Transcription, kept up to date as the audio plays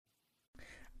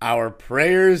Our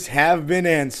prayers have been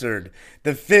answered.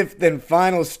 The fifth and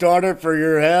final starter for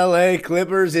your LA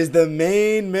Clippers is the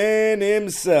main man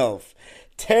himself.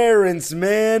 Terance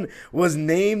Mann was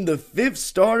named the fifth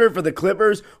starter for the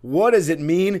Clippers. What does it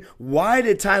mean? Why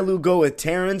did Ty Lue go with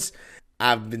Terance?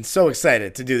 I've been so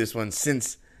excited to do this one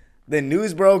since the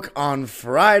news broke on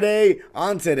Friday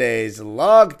on today's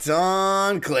Locked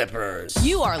On Clippers.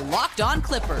 You are Locked On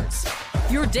Clippers,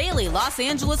 your daily Los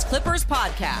Angeles Clippers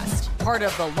podcast, part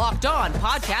of the Locked On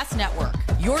Podcast Network,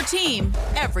 your team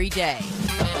every day.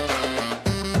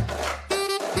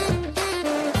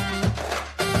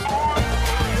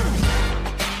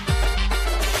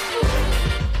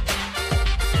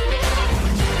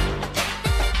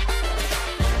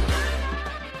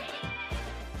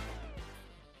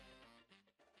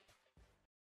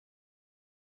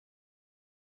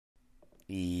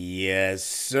 Yes,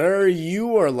 sir.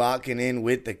 You are locking in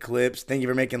with the Clips. Thank you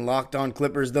for making Locked On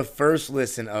Clippers the first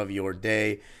listen of your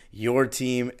day, your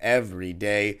team every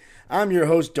day. I'm your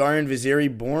host, Darian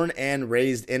Vaziri, born and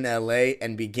raised in LA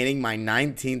and beginning my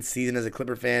 19th season as a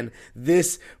Clipper fan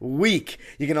this week.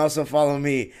 You can also follow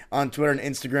me on Twitter and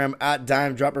Instagram at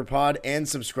DimeDropperPod and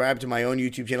subscribe to my own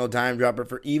YouTube channel, Dime Dropper,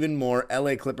 for even more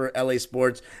LA Clipper, LA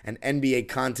Sports, and NBA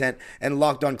content. And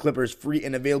Locked On Clippers, free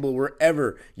and available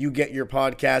wherever you get your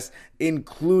podcasts,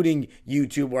 including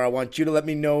YouTube, where I want you to let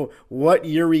me know what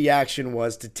your reaction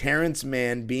was to Terance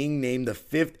Mann being named the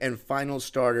fifth and final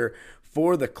starter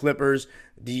for the Clippers.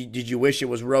 Did you wish it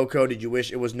was Rocco? Did you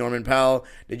wish it was Norman Powell?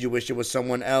 Did you wish it was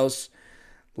someone else?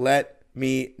 Let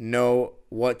me know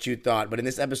what you thought. But in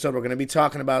this episode, we're going to be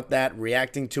talking about that,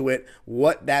 reacting to it,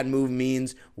 what that move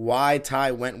means, why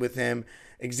Ty went with him.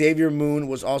 Xavier Moon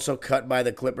was also cut by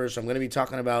the Clippers, so I'm going to be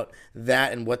talking about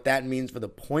that and what that means for the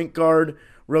point guard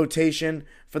rotation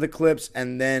for the Clips,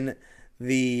 and then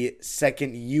the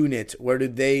second unit. Where do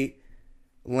they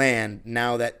land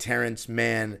now that Terance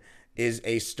Mann is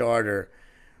a starter?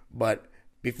 But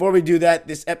before we do that,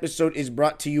 this episode is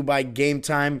brought to you by Game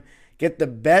Time. Get the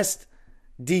best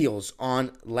deals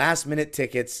on last-minute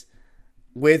tickets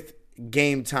with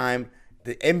Game Time.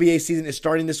 The NBA season is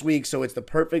starting this week, so it's the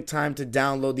perfect time to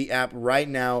download the app right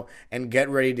now and get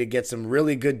ready to get some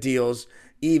really good deals,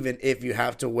 even if you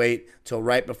have to wait till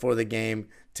right before the game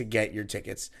to get your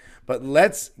tickets. But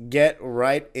let's get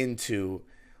right into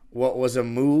what was a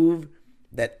move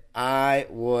that I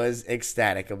was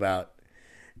ecstatic about.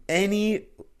 Any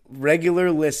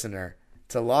regular listener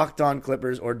to Locked On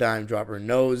Clippers or Dime Dropper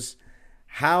knows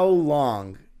how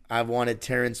long I've wanted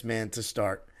Terance Mann to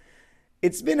start.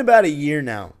 It's been about a year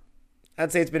now.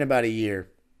 I'd say it's been about a year.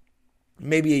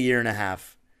 Maybe a year and a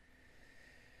half.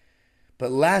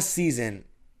 But last season,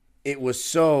 it was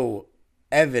so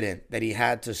evident that he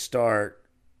had to start,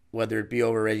 whether it be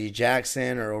over Reggie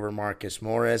Jackson or over Marcus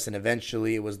Morris, and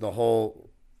eventually it was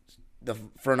the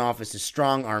front office is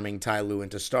strong-arming Ty Lue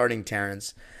into starting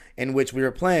Terance, in which we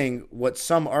were playing what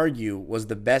some argue was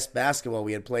the best basketball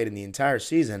we had played in the entire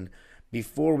season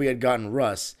before we had gotten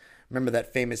Russ. Remember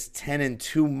that famous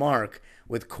 10-2 mark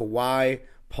with Kawhi,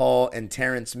 Paul, and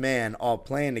Terance Mann all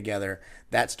playing together.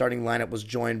 That starting lineup was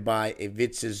joined by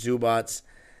Ivica Zubac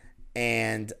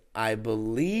and I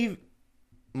believe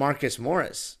Marcus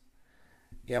Morris.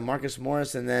 Yeah, Marcus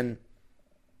Morris, and then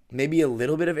maybe a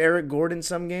little bit of Eric Gordon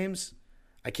some games.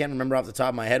 I can't remember off the top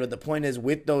of my head, but the point is,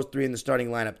 with those three in the starting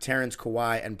lineup, Terance,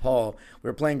 Kawhi, and Paul, we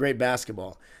were playing great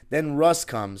basketball. Then Russ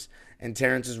comes, and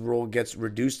Terrance's role gets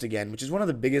reduced again, which is one of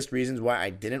the biggest reasons why I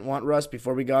didn't want Russ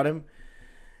before we got him.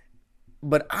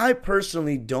 But I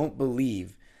personally don't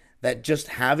believe that just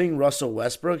having Russell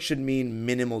Westbrook should mean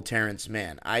minimal Terance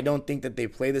Mann. I don't think that they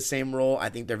play the same role. I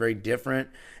think they're very different.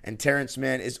 And Terance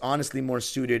Mann is honestly more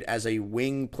suited as a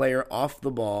wing player off the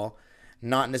ball,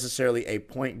 not necessarily a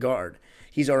point guard.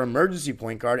 He's our emergency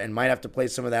point guard and might have to play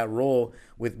some of that role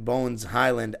with Bones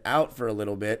Highland out for a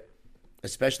little bit,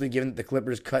 especially given that the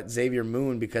Clippers cut Xavier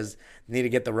Moon because they need to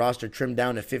get the roster trimmed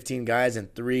down to 15 guys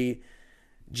and 3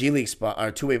 G League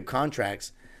two-way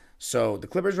contracts. So the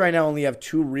Clippers right now only have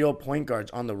 2 real point guards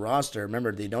on the roster.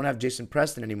 Remember, they don't have Jason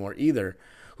Preston anymore either,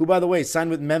 who, by the way, signed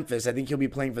with Memphis. I think he'll be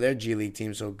playing for their G League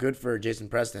team, so good for Jason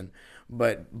Preston.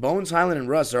 But Bones, Highland, and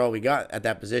Russ are all we got at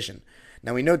that position.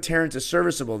 Now, we know Terance is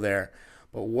serviceable there,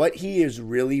 but what he is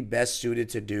really best suited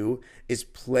to do is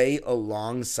play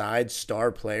alongside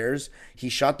star players. He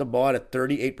shot the ball at a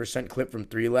 38% clip from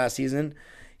 3 last season.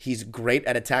 He's great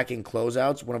at attacking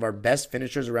closeouts, one of our best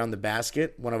finishers around the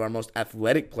basket, one of our most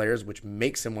athletic players, which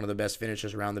makes him one of the best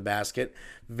finishers around the basket.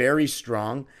 Very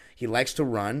strong. He likes to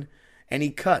run, and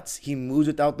he cuts. He moves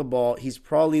without the ball. He's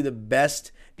probably the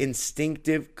best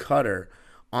instinctive cutter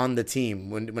on the team.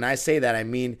 When I say that, I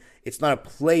mean it's not a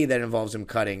play that involves him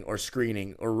cutting or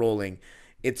screening or rolling.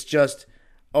 It's just,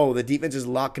 oh, the defense is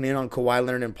locking in on Kawhi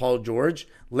Leonard and Paul George.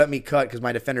 Let me cut because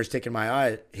my defender's taking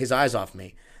his eyes off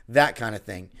me. That kind of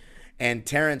thing. And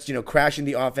Terance, crashing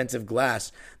the offensive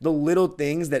glass. The little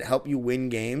things that help you win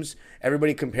games.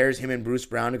 Everybody compares him and Bruce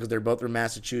Brown because they're both from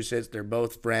Massachusetts. They're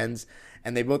both friends.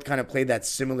 And they both kind of play that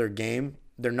similar game.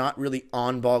 They're not really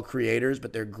on-ball creators,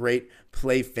 but they're great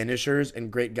play finishers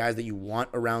and great guys that you want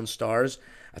around stars.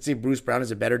 I'd say Bruce Brown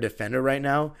is a better defender right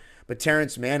now. But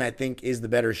Terance Mann, I think, is the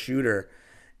better shooter.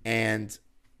 And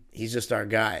he's just our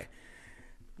guy.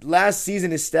 Last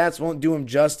season, his stats won't do him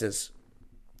justice.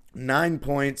 9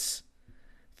 points,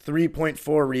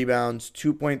 3.4 rebounds,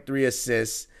 2.3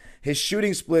 assists. His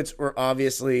shooting splits were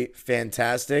obviously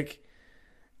fantastic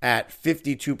at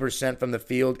 52% from the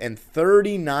field and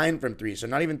 39 from three. So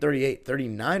not even 38,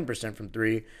 39% from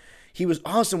three. He was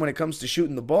awesome when it comes to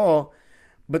shooting the ball.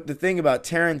 But the thing about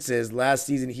Terance is last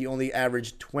season he only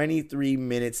averaged 23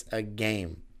 minutes a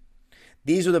game.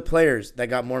 These are the players that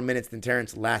got more minutes than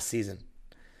Terance last season.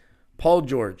 Paul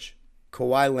George,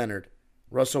 Kawhi Leonard,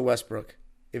 Russell Westbrook,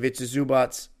 Ivica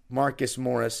Zubac, Marcus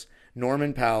Morris,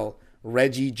 Norman Powell,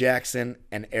 Reggie Jackson,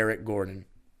 and Eric Gordon.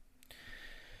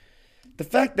 The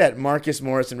fact that Marcus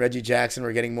Morris and Reggie Jackson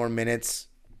were getting more minutes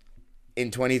in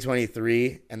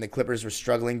 2023 and the Clippers were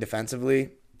struggling defensively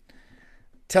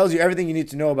tells you everything you need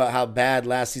to know about how bad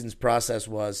last season's process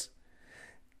was.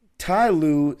 Ty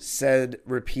Lue said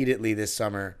repeatedly this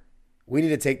summer, we need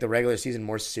to take the regular season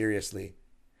more seriously.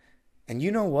 And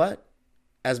you know what?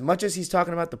 As much as he's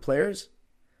talking about the players,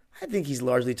 I think he's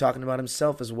largely talking about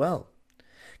himself as well.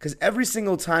 Because every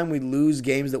single time we lose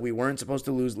games that we weren't supposed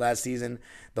to lose last season,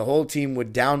 the whole team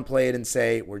would downplay it and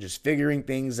say, we're just figuring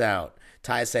things out.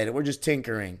 Ty said it, we're just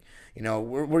tinkering.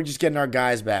 We're just getting our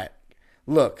guys back.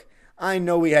 Look, I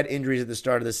know we had injuries at the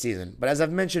start of the season, but as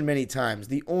I've mentioned many times,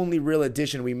 the only real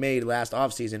addition we made last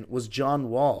offseason was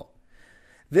John Wall.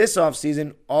 This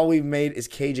offseason, all we've made is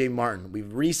KJ Martin.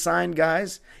 We've re-signed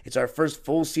guys. It's our first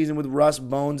full season with Russ,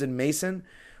 Bones, and Mason,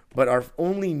 but our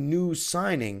only new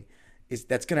signing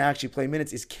that's going to actually play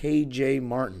minutes is KJ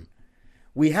Martin.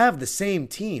 We have the same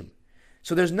team,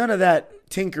 so there's none of that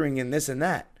tinkering in this and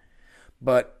that.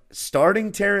 But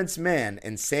starting Terance Mann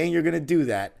and saying you're going to do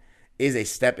that is a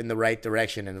step in the right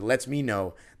direction, and it lets me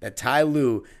know that Ty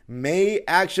Lue may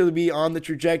actually be on the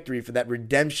trajectory for that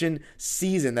redemption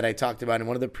season that I talked about in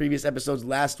one of the previous episodes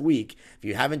last week. If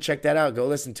you haven't checked that out, go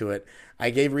listen to it. I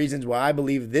gave reasons why I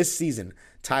believe this season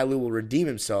Ty Lue will redeem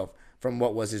himself from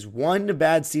what was his one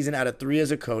bad season out of three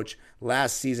as a coach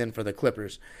last season for the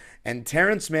Clippers. And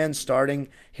Terance Mann starting,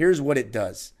 here's what it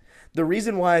does. The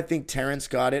reason why I think Terance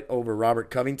got it over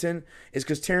Robert Covington is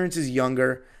because Terance is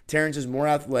younger, Terance is more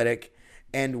athletic,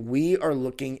 and we are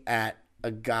looking at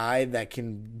a guy that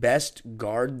can best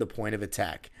guard the point of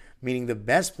attack, meaning the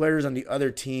best players on the other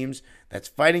teams that's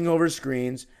fighting over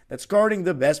screens, that's guarding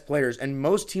the best players. And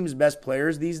most teams' best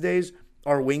players these days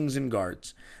are wings and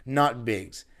guards, not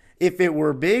bigs. If it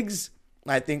were bigs,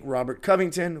 I think Robert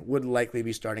Covington would likely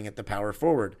be starting at the power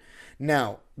forward.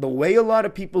 Now, the way a lot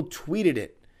of people tweeted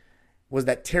it was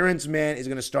that Terance Mann is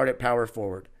going to start at power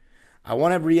forward. I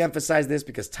want to reemphasize this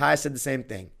because Ty said the same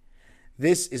thing.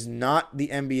 This is not the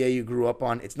NBA you grew up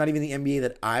on. It's not even the NBA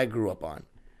that I grew up on.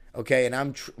 Okay,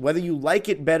 and whether you like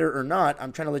it better or not,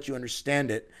 I'm trying to let you understand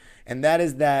it. And that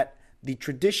is that the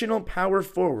traditional power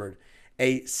forward,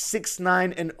 a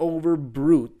 6'9" and over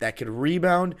brute that could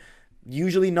rebound,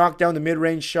 usually knock down the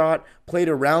mid-range shot, played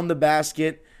around the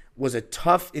basket, was a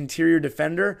tough interior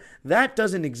defender, that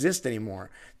doesn't exist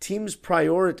anymore. Teams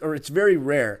it's very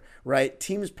rare, right?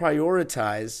 Teams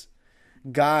prioritize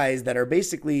guys that are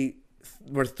basically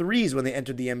were threes when they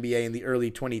entered the NBA in the early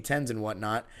 2010s and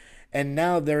whatnot. And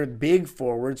now they're big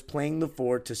forwards playing the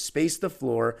four to space the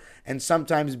floor and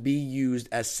sometimes be used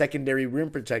as secondary rim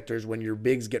protectors when your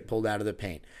bigs get pulled out of the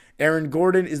paint. Aaron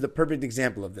Gordon is the perfect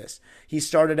example of this. He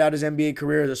started out his NBA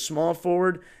career as a small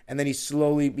forward, and then he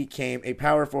slowly became a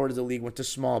power forward as the league went to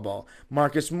small ball.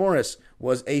 Marcus Morris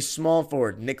was a small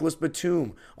forward. Nicholas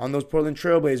Batum on those Portland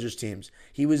Trailblazers teams.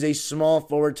 He was a small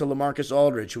forward to LaMarcus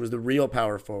Aldridge, who was the real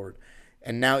power forward.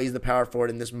 And now he's the power forward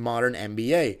in this modern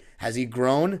NBA. Has he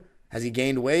grown? Has he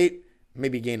gained weight?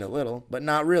 Maybe gained a little, but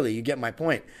not really. You get my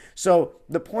point. So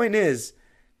the point is,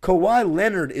 Kawhi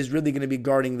Leonard is really going to be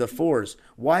guarding the fours.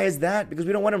 Why is that? Because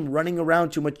we don't want him running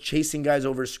around too much chasing guys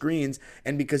over screens,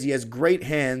 and because he has great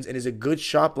hands and is a good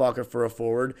shot blocker for a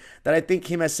forward, that I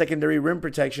think him as secondary rim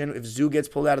protection if Zoo gets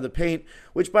pulled out of the paint,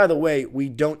 which, by the way, we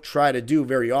don't try to do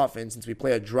very often since we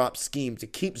play a drop scheme to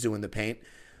keep Zoo in the paint.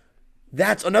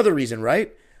 That's another reason,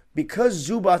 right? because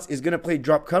Zubats is going to play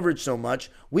drop coverage so much,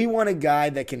 we want a guy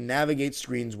that can navigate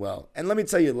screens well. And let me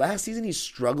tell you, last season he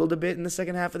struggled a bit in the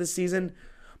second half of the season,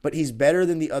 but he's better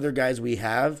than the other guys we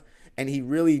have, and he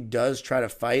really does try to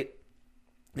fight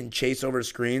and chase over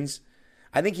screens.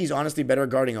 I think he's honestly better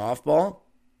guarding off ball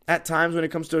at times when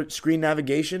it comes to screen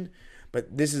navigation,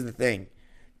 but this is the thing.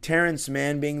 Terance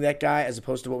Mann being that guy as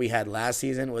opposed to what we had last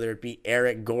season, whether it be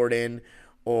Eric Gordon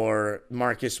or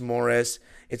Marcus Morris,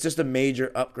 it's just a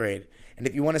major upgrade. And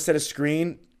if you want to set a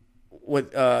screen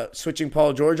with switching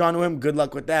Paul George onto him, good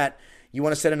luck with that. You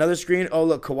want to set another screen? Oh,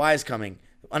 look, Kawhi's coming.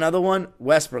 Another one,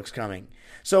 Westbrook's coming.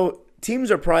 So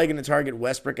teams are probably going to target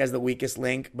Westbrook as the weakest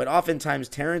link, but oftentimes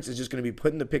Terance is just going to be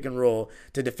put in the pick and roll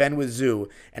to defend with Zoo,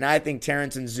 and I think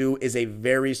Terance and Zoo is a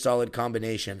very solid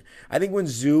combination. I think when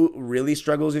Zoo really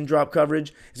struggles in drop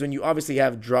coverage is when you obviously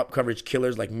have drop coverage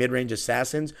killers like mid-range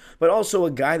assassins, but also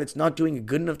a guy that's not doing a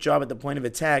good enough job at the point of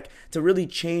attack to really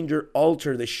change or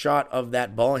alter the shot of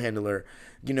that ball handler.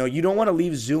 You know, you don't want to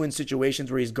leave Zoo in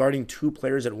situations where he's guarding two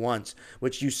players at once,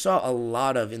 which you saw a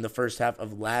lot of in the first half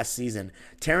of last season.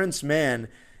 Terance Mann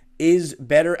is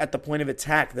better at the point of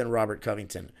attack than Robert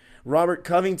Covington. Robert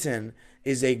Covington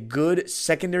is a good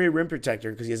secondary rim protector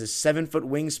because he has a 7-foot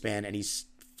wingspan and he's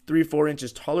 3-4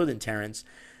 inches taller than Terance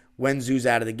when Zoo's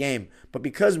out of the game. But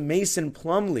because Mason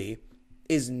Plumlee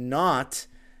is not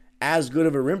as good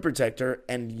of a rim protector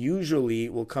and usually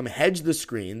will come hedge the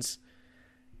screens,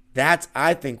 that's,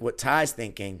 I think, what Ty's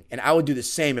thinking. And I would do the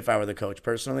same if I were the coach,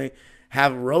 personally.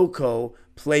 Have Rocco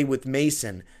play with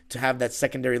Mason to have that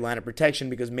secondary line of protection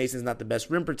because Mason's not the best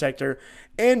rim protector.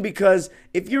 And because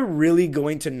if you're really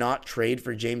going to not trade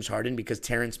for James Harden because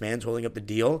Terance Mann's holding up the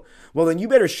deal, well, then you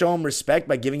better show him respect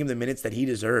by giving him the minutes that he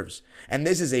deserves. And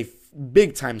this is a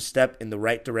big-time step in the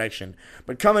right direction.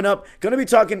 But coming up, going to be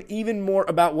talking even more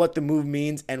about what the move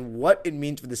means and what it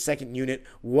means for the second unit.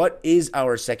 What is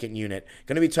our second unit?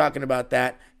 Going to be talking about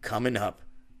that coming up.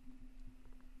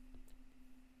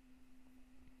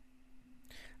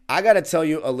 I got to tell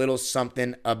you a little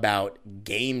something about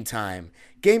Game Time.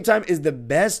 Game Time is the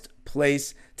best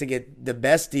place to get the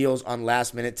best deals on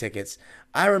last-minute tickets.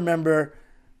 I remember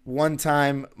one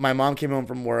time my mom came home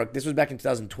from work. This was back in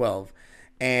 2012.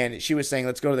 And she was saying,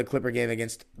 let's go to the Clipper game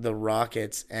against the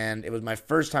Rockets. And it was my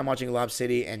first time watching Lob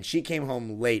City. And she came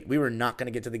home late. We were not going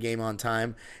to get to the game on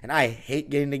time. And I hate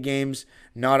getting to games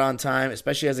not on time,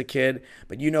 especially as a kid.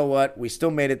 But you know what? We still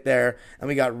made it there. And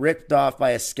we got ripped off by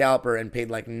a scalper and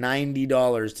paid like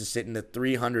 $90 to sit in the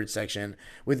 300 section.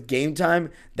 With Game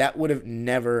Time, that would have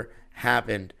never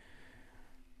happened.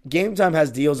 Game Time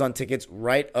has deals on tickets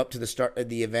right up to the start of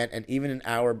the event and even an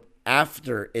hour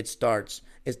after it starts.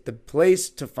 It's the place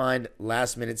to find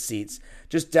last-minute seats.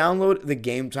 Just download the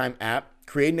Game Time app,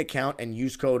 create an account, and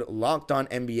use code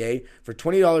LOCKEDONNBA for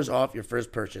 $20 off your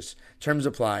first purchase. Terms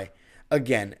apply.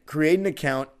 Again, create an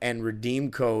account and redeem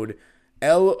code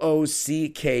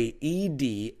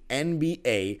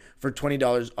LOCKEDNBA for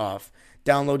 $20 off.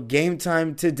 Download Game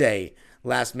Time today.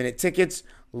 Last-minute tickets,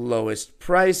 lowest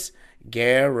price,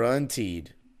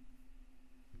 guaranteed.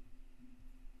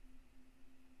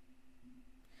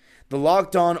 The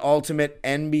Locked On Ultimate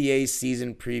NBA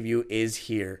Season Preview is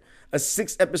here. A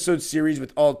 6-episode series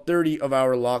with all 30 of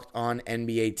our Locked On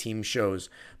NBA team shows.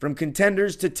 From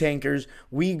contenders to tankers,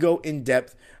 we go in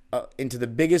depth into the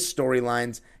biggest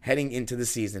storylines heading into the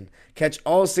season. Catch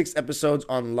all 6 episodes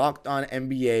on Locked On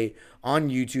NBA on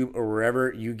YouTube or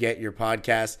wherever you get your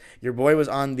podcasts. Your boy was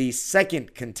on the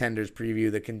second Contenders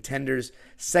preview, the Contenders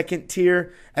second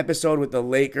tier episode with the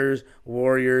Lakers,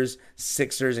 Warriors,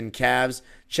 Sixers, and Cavs.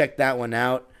 Check that one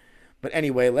out. But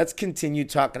anyway, let's continue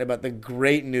talking about the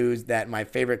great news that my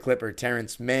favorite Clipper,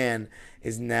 Terance Mann,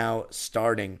 is now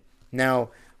starting.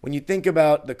 Now, when you think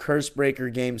about the curse breaker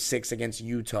Game 6 against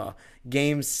Utah,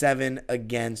 Game 7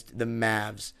 against the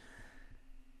Mavs,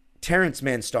 Terance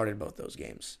Mann started both those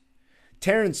games.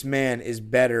 Terance Mann is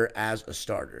better as a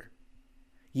starter.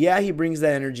 Yeah, he brings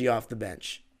that energy off the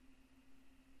bench,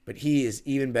 but he is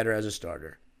even better as a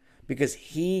starter because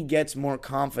he gets more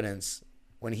confidence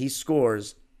when he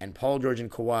scores and Paul George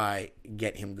and Kawhi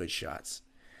get him good shots.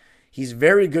 He's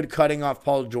very good cutting off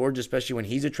Paul George, especially when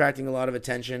he's attracting a lot of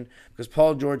attention, because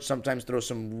Paul George sometimes throws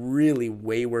some really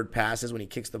wayward passes when he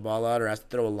kicks the ball out or has to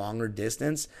throw a longer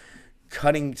distance.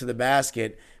 Cutting to the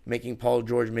basket, making Paul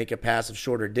George make a pass of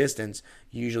shorter distance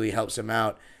usually helps him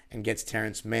out and gets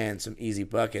Terance Mann some easy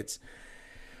buckets.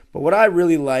 But what I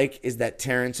really like is that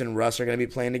Terance and Russ are going to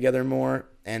be playing together more.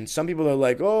 And some people are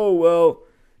like, oh, well,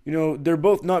 you know, they're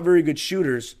both not very good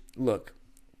shooters. Look,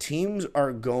 teams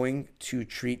are going to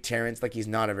treat Terance like he's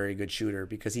not a very good shooter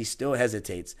because he still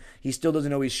hesitates. He still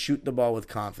doesn't always shoot the ball with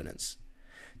confidence.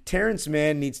 Terance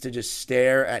Mann needs to just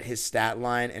stare at his stat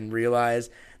line and realize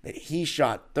that he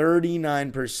shot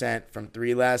 39% from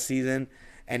three last season,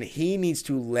 and he needs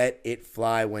to let it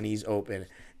fly when he's open.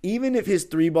 Even if his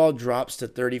three ball drops to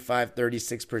 35,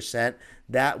 36%,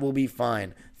 that will be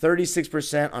fine.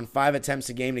 36% on 5 attempts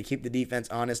a game to keep the defense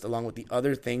honest, along with the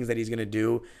other things that he's going to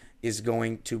do, is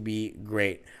going to be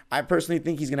great. I personally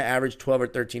think he's going to average 12 or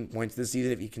 13 points this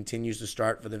season if he continues to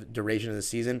start for the duration of the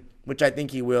season, which I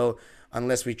think he will,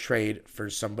 unless we trade for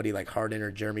somebody like Harden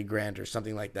or Jeremy Grant or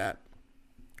something like that.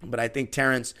 But I think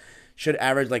Terance should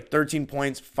average like 13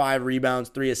 points, 5 rebounds,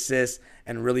 3 assists,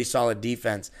 and really solid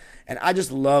defense. And I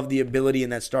just love the ability in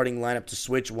that starting lineup to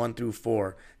switch 1 through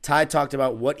 4. Ty talked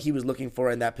about what he was looking for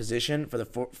in that position for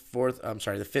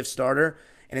the fifth starter,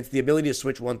 and it's the ability to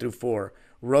switch 1 through 4.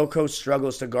 Rocco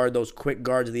struggles to guard those quick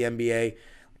guards of the NBA.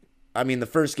 I mean, the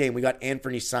first game, we got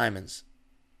Anthony Simons.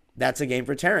 That's a game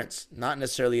for Terance, not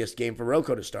necessarily a game for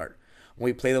Rocco to start. When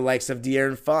we play the likes of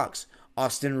De'Aaron Fox,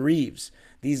 Austin Reeves,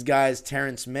 these guys,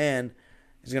 Terance Mann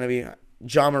is going to be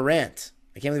Ja Morant.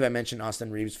 I can't believe I mentioned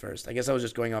Austin Reeves first. I guess I was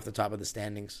just going off the top of the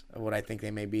standings of what I think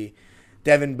they may be.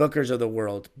 Devin Bookers of the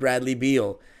world, Bradley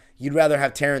Beal. You'd rather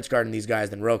have Terance guarding these guys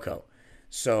than Rocco.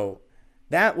 So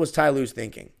that was Ty Lue's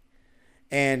thinking.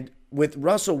 And with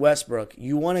Russell Westbrook,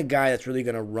 you want a guy that's really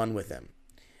going to run with him.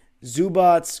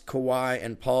 Zubats, Kawhi,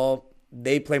 and Paul,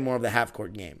 they play more of the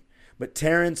half-court game. But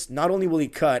Terance, not only will he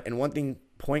cut, and one thing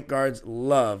point guards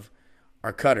love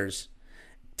are cutters,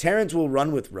 Terance will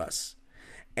run with Russ.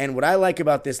 And what I like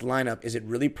about this lineup is it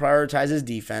really prioritizes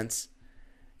defense.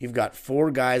 You've got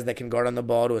 4 guys that can guard on the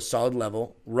ball to a solid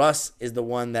level. Russ is the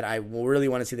one that I really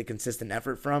want to see the consistent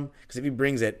effort from, because if he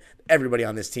brings it, everybody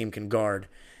on this team can guard.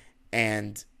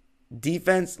 And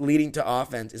defense leading to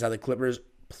offense is how the Clippers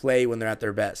play when they're at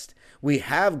their best. We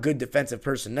have good defensive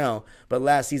personnel, but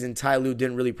last season Ty Lue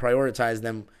didn't really prioritize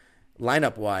them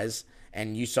lineup-wise,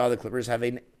 and you saw the Clippers have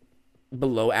a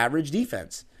below-average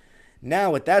defense.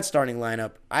 Now, with that starting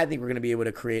lineup, I think we're going to be able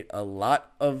to create a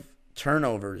lot of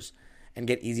turnovers and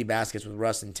get easy baskets with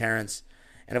Russ and Terance.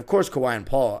 And, of course, Kawhi and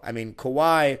Paul. I mean,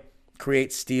 Kawhi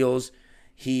creates steals.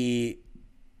 He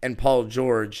and Paul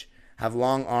George have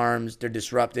long arms. They're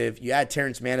disruptive. You add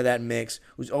Terance Mann to that mix,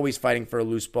 who's always fighting for a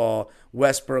loose ball.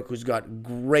 Westbrook, who's got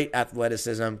great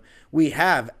athleticism. We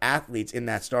have athletes in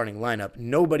that starting lineup.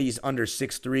 Nobody's under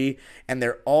 6'3", and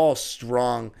they're all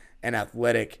strong and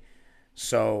athletic.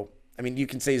 So, I mean, you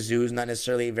can say Zoo's not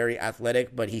necessarily very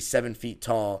athletic, but he's 7 feet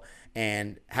tall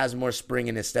and has more spring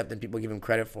in his step than people give him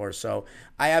credit for. So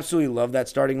I absolutely love that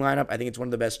starting lineup. I think it's one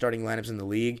of the best starting lineups in the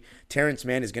league. Terance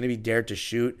Mann is going to be dared to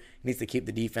shoot. He needs to keep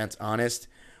the defense honest.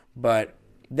 But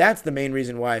that's the main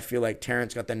reason why I feel like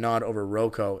Terance got the nod over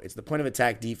Rocco. It's the point of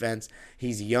attack defense.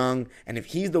 He's young, and if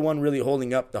he's the one really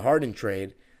holding up the Harden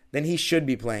trade, then he should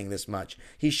be playing this much.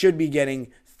 He should be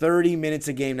getting 30 minutes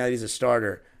a game now that he's a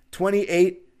starter.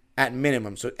 28 at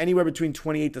minimum. So anywhere between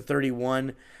 28 to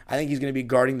 31. I think he's going to be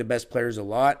guarding the best players a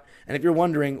lot. And if you're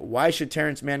wondering, why should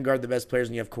Terance Mann guard the best players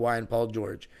when you have Kawhi and Paul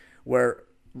George?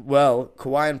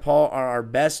 Kawhi and Paul are our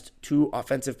best 2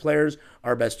 offensive players,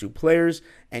 our best 2 players,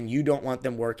 and you don't want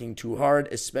them working too hard,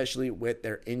 especially with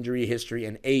their injury history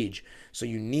and age. So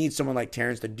you need someone like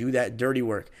Terance to do that dirty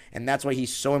work. And that's why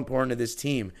he's so important to this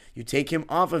team. You take him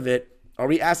off of it. Are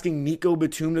we asking Nico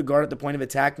Batum to guard at the point of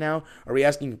attack now? Are we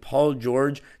asking Paul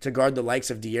George to guard the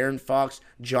likes of De'Aaron Fox,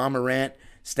 Ja Morant,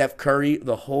 Steph Curry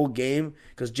the whole game?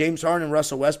 Because James Harden and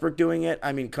Russell Westbrook doing it?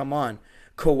 I mean, come on.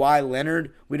 Kawhi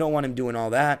Leonard, we don't want him doing all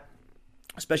that,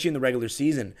 especially in the regular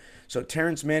season. So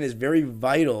Terance Mann is very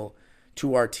vital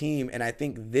to our team, and I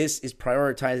think this is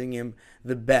prioritizing him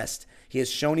the best. He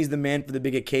has shown he's the man for the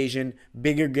big occasion,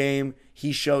 bigger game,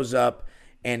 he shows up.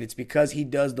 And it's because he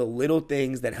does the little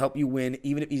things that help you win,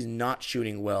 even if he's not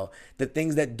shooting well. The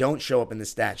things that don't show up in the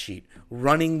stat sheet.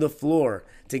 Running the floor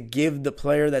to give the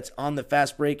player that's on the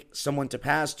fast break someone to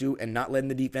pass to and not letting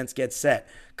the defense get set.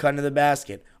 Cutting to the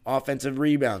basket. Offensive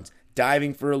rebounds.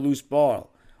 Diving for a loose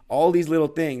ball. All these little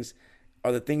things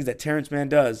are the things that Terance Mann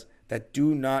does that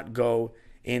do not go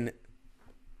in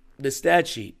the stat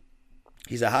sheet.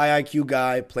 He's a high IQ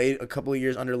guy, played a couple of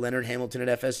years under Leonard Hamilton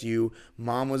at FSU.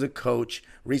 Mom was a coach,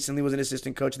 recently was an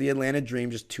assistant coach of the Atlanta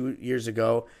Dream just 2 years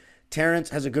ago.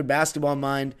 Terance has a good basketball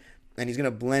mind, and he's going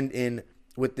to blend in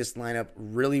with this lineup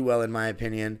really well, in my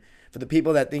opinion. For the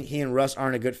people that think he and Russ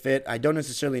aren't a good fit, I don't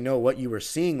necessarily know what you were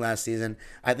seeing last season.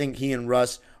 I think he and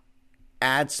Russ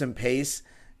add some pace,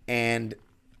 and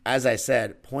as I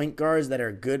said, point guards that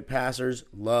are good passers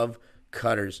love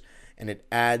cutters. And it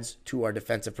adds to our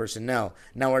defensive personnel.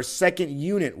 Now, our second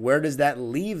unit, where does that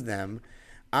leave them?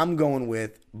 I'm going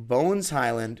with Bones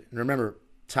Highland. And remember,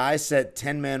 Ty said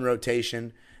 10-man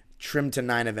rotation, trimmed to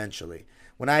 9 eventually.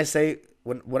 When I say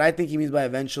what I think he means by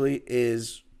eventually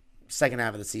is second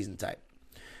half of the season type.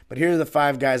 But here are the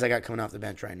 5 guys I got coming off the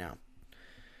bench right now.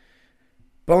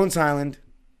 Bones Hyland,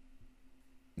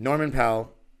 Norman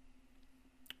Powell,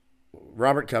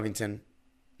 Robert Covington,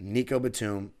 Nico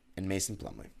Batum, and Mason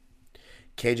Plumlee.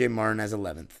 KJ Martin as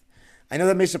 11th. I know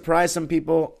that may surprise some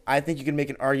people. I think you can make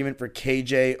an argument for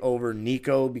KJ over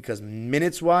Nico because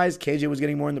minutes-wise, KJ was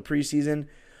getting more in the preseason.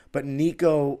 But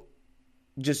Nico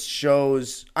just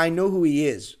shows, I know who he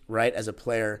is, right, as a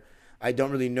player. I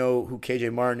don't really know who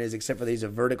KJ Martin is except for that he's a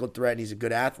vertical threat and he's a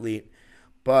good athlete.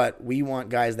 But we want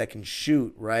guys that can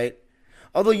shoot, right?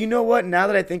 Although, you know what? Now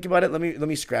that I think about it, let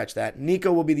me scratch that.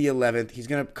 Nico will be the 11th. He's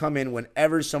going to come in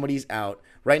whenever somebody's out.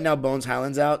 Right now, Bones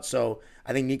Hyland's out, so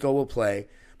I think Nico will play.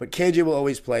 But KJ will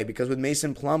always play because with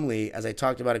Mason Plumlee, as I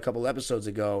talked about a couple episodes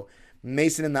ago,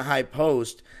 Mason in the high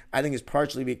post, I think is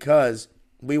partially because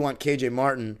we want KJ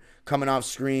Martin coming off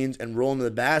screens and rolling to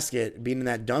the basket, being in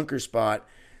that dunker spot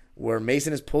where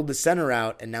Mason has pulled the center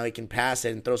out and now he can pass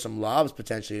it and throw some lobs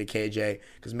potentially to KJ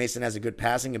because Mason has a good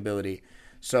passing ability.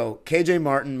 So KJ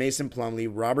Martin, Mason Plumlee,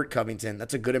 Robert Covington,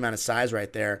 that's a good amount of size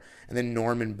right there, and then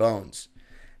Norman Bones.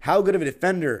 How good of a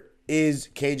defender is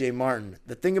KJ Martin?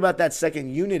 The thing about that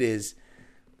second unit is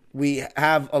we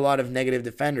have a lot of negative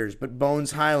defenders, but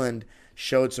Bones Hyland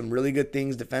showed some really good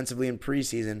things defensively in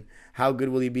preseason. How good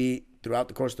will he be throughout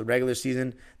the course of the regular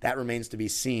season? That remains to be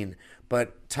seen.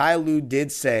 But Ty Lue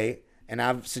did say, and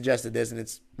I've suggested this, and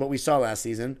it's what we saw last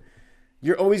season,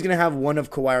 you're always going to have one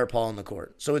of Kawhi or Paul on the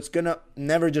court. So it's going to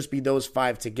never just be those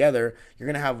 5 together. You're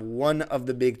going to have one of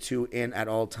the big 2 in at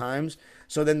all times.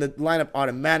 So then the lineup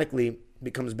automatically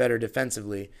becomes better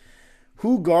defensively.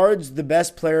 Who guards the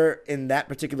best player in that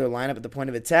particular lineup at the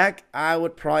point of attack? I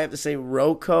would probably have to say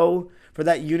Rocco for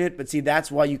that unit. But see,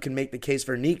 that's why you can make the case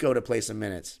for Nico to play some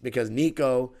minutes because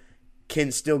Nico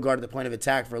can still guard at the point of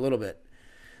attack for a little bit.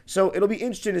 So it'll be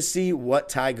interesting to see what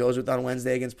Ty goes with on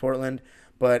Wednesday against Portland.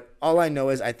 But all I know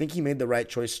is I think he made the right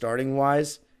choice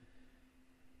starting-wise.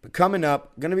 But coming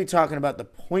up, going to be talking about the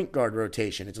point guard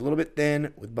rotation. It's a little bit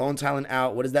thin with Bones Hyland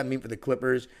out. What does that mean for the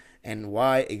Clippers? And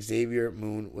why Xavier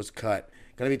Moon was cut.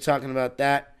 Going to be talking about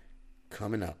that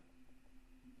coming up.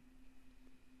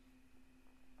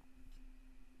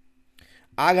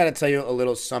 I got to tell you a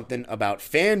little something about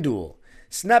FanDuel.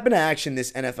 Snap into action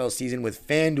this NFL season with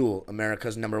FanDuel,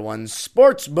 America's #1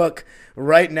 sportsbook.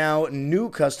 Right now, new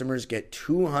customers get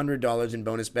 $200 in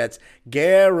bonus bets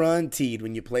guaranteed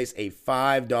when you place a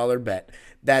 $5 bet.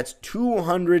 That's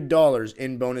 $200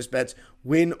 in bonus bets,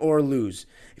 win or lose.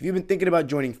 If you've been thinking about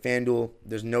joining FanDuel,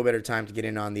 there's no better time to get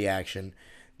in on the action.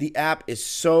 The app is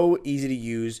so easy to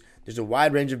use. There's a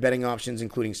wide range of betting options,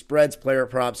 including spreads, player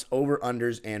props,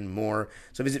 over-unders, and more.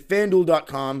 So visit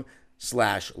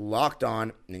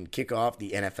FanDuel.com/lockedon and kick off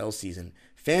the NFL season.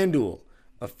 FanDuel,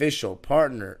 official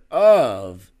partner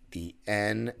of the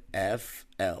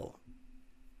NFL.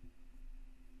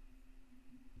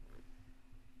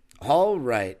 All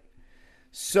right.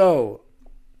 So,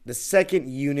 the second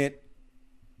unit,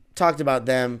 talked about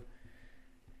them.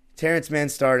 Terance Mann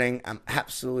starting. I'm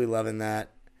absolutely loving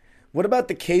that. What about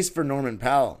the case for Norman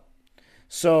Powell?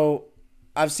 So,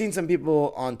 I've seen some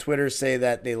people on Twitter say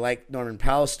that they like Norman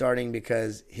Powell starting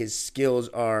because his skills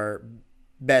are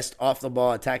best off the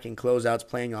ball, attacking closeouts,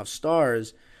 playing off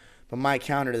stars. But my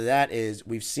counter to that is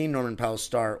we've seen Norman Powell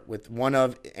start with one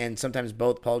of, and sometimes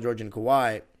both, Paul George and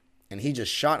Kawhi, and he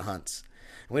just shot hunts.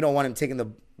 And we don't want him taking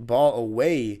the ball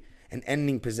away and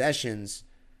ending possessions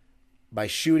by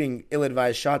shooting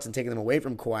ill-advised shots and taking them away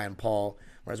from Kawhi and Paul.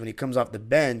 Whereas when he comes off the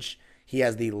bench, he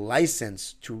has the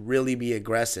license to really be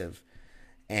aggressive.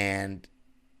 And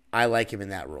I like him in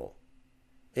that role.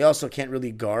 They also can't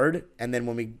really guard. And then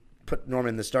when we put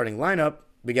Norman in the starting lineup,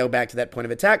 we go back to that point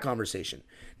of attack conversation.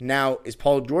 Now, is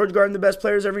Paul George guarding the best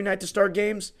players every night to start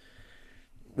games?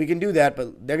 We can do that,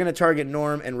 but they're going to target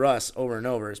Norm and Russ over and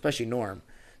over, especially Norm.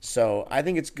 So I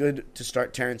think it's good to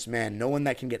start Terance Mann, no one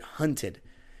that can get hunted.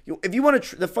 If you want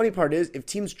to, the funny part is, if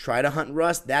teams try to hunt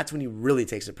Russ, that's when he really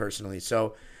takes it personally.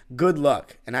 So good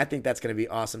luck, and I think that's going to be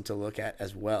awesome to look at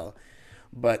as well.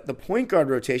 But the point guard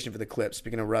rotation for the Clips,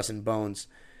 speaking of Russ and Bones,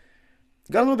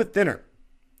 got a little bit thinner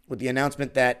with the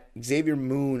announcement that Xavier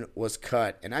Moon was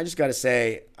cut. And I just got to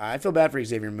say, I feel bad for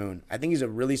Xavier Moon. I think he's a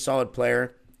really solid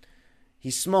player.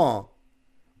 He's small,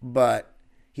 but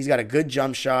he's got a good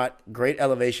jump shot, great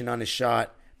elevation on his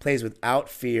shot, plays without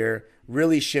fear,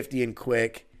 really shifty and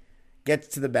quick, gets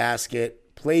to the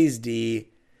basket, plays D,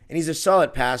 and he's a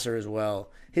solid passer as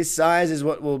well. His size is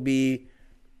what will be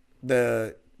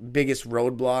the biggest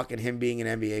roadblock in him being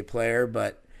an NBA player,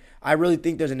 but I really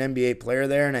think there's an NBA player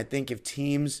there, and I think if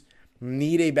teams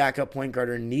need a backup point guard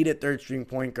or need a third-string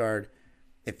point guard,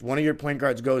 if one of your point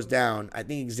guards goes down, I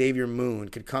think Xavier Moon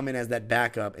could come in as that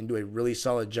backup and do a really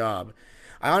solid job.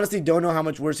 I honestly don't know how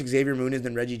much worse Xavier Moon is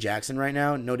than Reggie Jackson right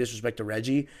now. No disrespect to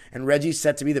Reggie. And Reggie's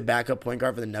set to be the backup point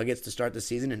guard for the Nuggets to start the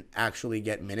season and actually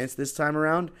get minutes this time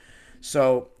around.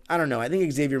 So, I don't know. I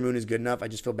think Xavier Moon is good enough. I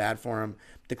just feel bad for him.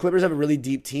 The Clippers have a really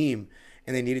deep team,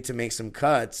 and they needed to make some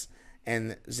cuts,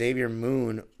 and Xavier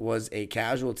Moon was a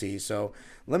casualty. So,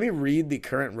 let me read the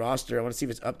current roster. I want to see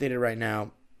if it's updated right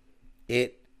now.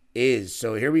 It is.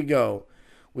 So, here we go.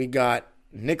 We got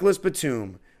Nicholas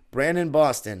Batum, Brandon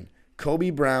Boston,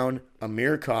 Kobe Brown,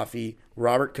 Amir Coffey,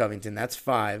 Robert Covington, that's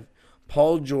 5.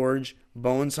 Paul George,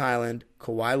 Bones Highland,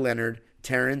 Kawhi Leonard,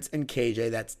 Terance, and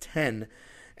KJ, that's 10.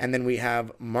 And then we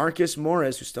have Marcus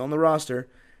Morris, who's still on the roster,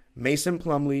 Mason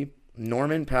Plumlee,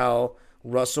 Norman Powell,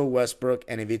 Russell Westbrook,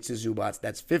 and Ivica Zubac.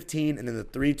 That's 15. And then the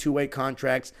 3 two-way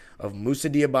contracts of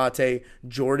Moussa Diabate,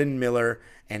 Jordan Miller,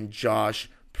 and Josh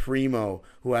Primo,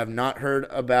 who I have not heard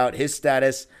about his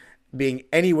status being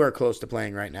anywhere close to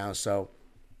playing right now. So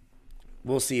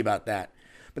we'll see about that.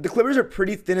 But the Clippers are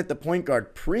pretty thin at the point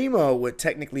guard. Primo would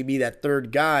technically be that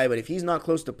third guy, but if he's not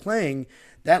close to playing,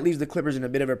 that leaves the Clippers in a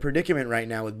bit of a predicament right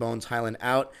now with Bones Highland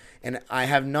out. And I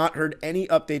have not heard any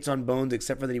updates on Bones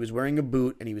except for that he was wearing a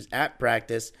boot and he was at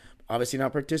practice, obviously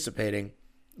not participating.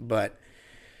 But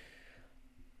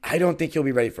I don't think he'll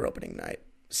be ready for opening night.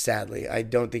 Sadly, I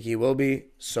don't think he will be.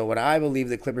 So what I believe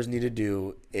the Clippers need to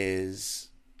do is,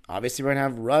 obviously we're going to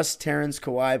have Russ, Terance,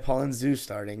 Kawhi, Paul, and Zoo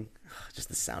starting. Just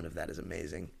the sound of that is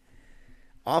amazing.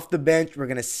 Off the bench, we're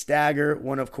going to stagger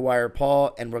one of Kawhi or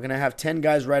Paul, and we're going to have 10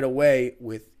 guys right away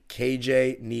with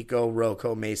KJ, Nico,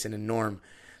 Rocco, Mason, and Norm.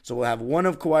 So we'll have one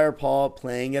of Kawhi or Paul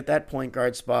playing at that point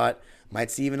guard spot.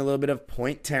 Might see even a little bit of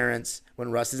point Terance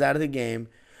when Russ is out of the game.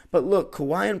 But look,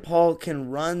 Kawhi and Paul can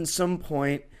run some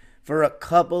point for a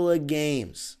couple of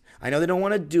games. I know they don't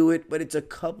want to do it, but it's a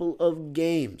couple of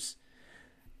games.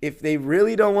 If they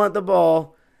really don't want the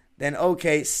ball, then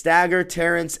okay, stagger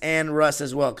Terance and Russ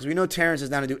as well, because we know Terance is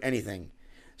down to do anything.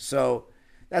 So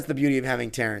that's the beauty of having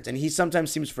Terance. And he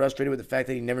sometimes seems frustrated with the fact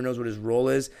that he never knows what his role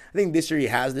is. I think this year he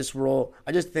has this role.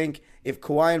 I just think if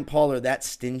Kawhi and Paul are that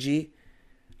stingy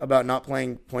about not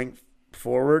playing point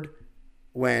forward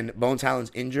when Bones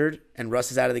Highland's injured and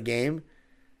Russ is out of the game,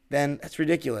 then that's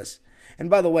ridiculous. And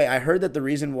by the way, I heard that the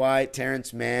reason why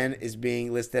Terance Mann is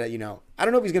being listed at, I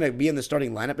don't know if he's going to be in the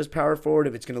starting lineup as power forward,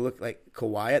 if it's going to look like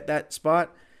Kawhi at that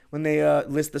spot when they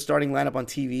list the starting lineup on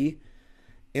TV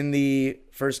in the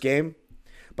first game.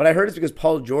 But I heard it's because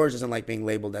Paul George doesn't like being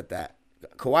labeled at that.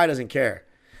 Kawhi doesn't care.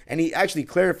 And he actually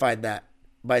clarified that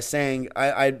by saying,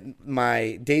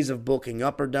 my days of bulking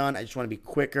up are done. I just want to be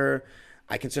quicker.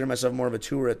 I consider myself more of a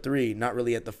 2 or a 3, not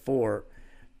really at the 4.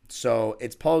 So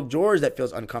it's Paul George that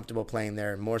feels uncomfortable playing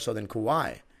there more so than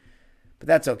Kawhi. But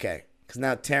that's okay, because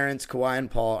now Terance, Kawhi, and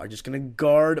Paul are just going to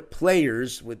guard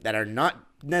players that are not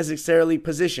necessarily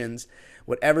positions,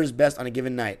 whatever's best on a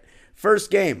given night.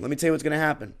 First game, let me tell you what's going to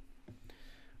happen.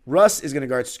 Russ is going to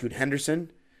guard Scoot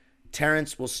Henderson.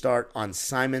 Terance will start on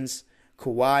Simons.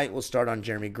 Kawhi will start on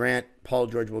Jeremy Grant. Paul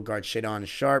George will guard Shadon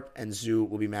Sharp. And Zoo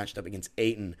will be matched up against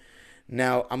Ayton.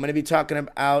 Now, I'm going to be talking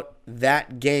about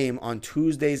that game on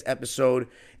Tuesday's episode.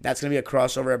 That's going to be a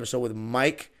crossover episode with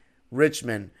Mike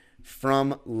Richmond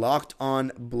from Locked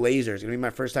On Blazers. It's going to be my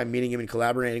first time meeting him and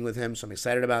collaborating with him, so I'm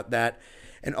excited about that.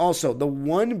 And also, the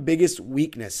one biggest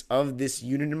weakness of this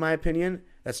unit, in my opinion,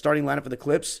 that starting lineup for the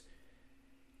Clips,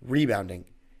 rebounding.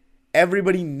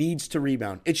 Everybody needs to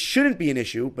rebound. It shouldn't be an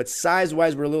issue, but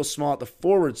size-wise, we're a little small at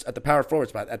the power forward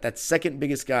spot, at that second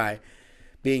biggest guy.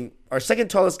 Being our second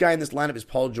tallest guy in this lineup is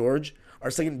Paul George. Our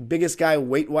second biggest guy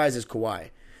weight-wise is Kawhi.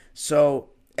 So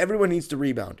everyone needs to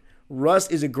rebound. Russ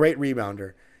is a great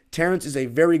rebounder. Terance is a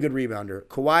very good rebounder.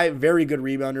 Kawhi, very good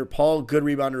rebounder. Paul, good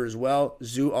rebounder as well.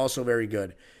 Zoo, also very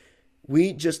good.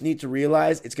 We just need to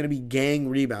realize it's going to be gang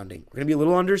rebounding. We're going to be a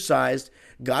little undersized.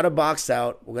 Got to box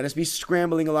out. We're going to be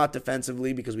scrambling a lot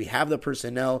defensively because we have the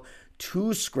personnel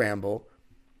to scramble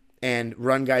and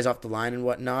run guys off the line and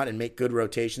whatnot and make good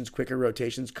rotations, quicker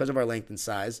rotations because of our length and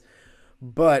size.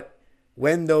 But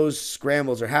when those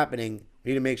scrambles are happening, we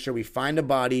need to make sure we find a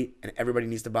body and everybody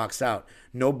needs to box out.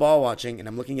 No ball watching, and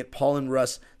I'm looking at Paul and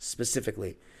Russ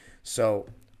specifically. So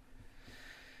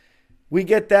we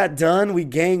get that done. We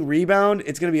gang rebound.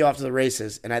 It's going to be off to the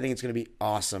races, and I think it's going to be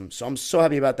awesome. So I'm so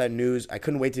happy about that news. I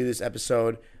couldn't wait to do this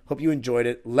episode. Hope you enjoyed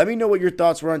it. Let me know what your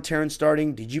thoughts were on Terance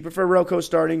starting. Did you prefer Rocco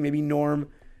starting? Maybe Norm?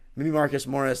 Maybe Marcus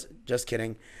Morris. Just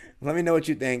kidding. Let me know what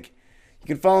you think. You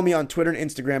can follow me on Twitter and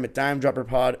Instagram at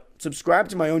DimeDropperPod. Subscribe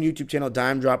to my own YouTube channel,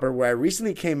 Dime Dropper, where I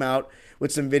recently came out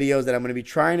with some videos that I'm going to be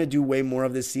trying to do way more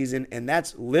of this season, and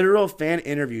that's literal fan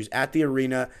interviews at the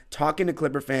arena, talking to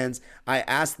Clipper fans. I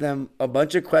asked them a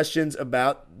bunch of questions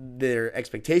about their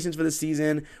expectations for the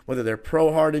season, whether they're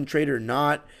pro Harden trade or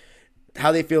not,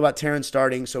 how they feel about Terance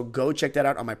starting. So go check that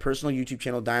out on my personal YouTube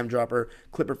channel, Dime Dropper.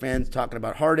 Clipper fans talking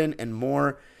about Harden and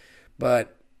more.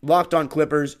 But Locked On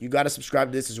Clippers, you got to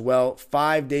subscribe to this as well.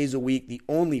 5 days a week, the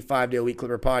only 5-day-a-week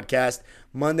Clipper podcast,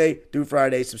 Monday through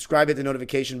Friday. Subscribe, hit the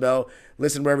notification bell.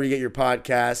 Listen wherever you get your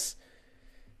podcasts.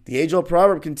 The age-old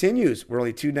proverb continues. We're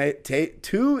only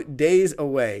 2 days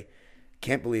away.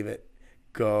 Can't believe it.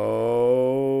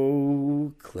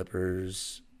 Go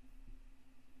Clippers.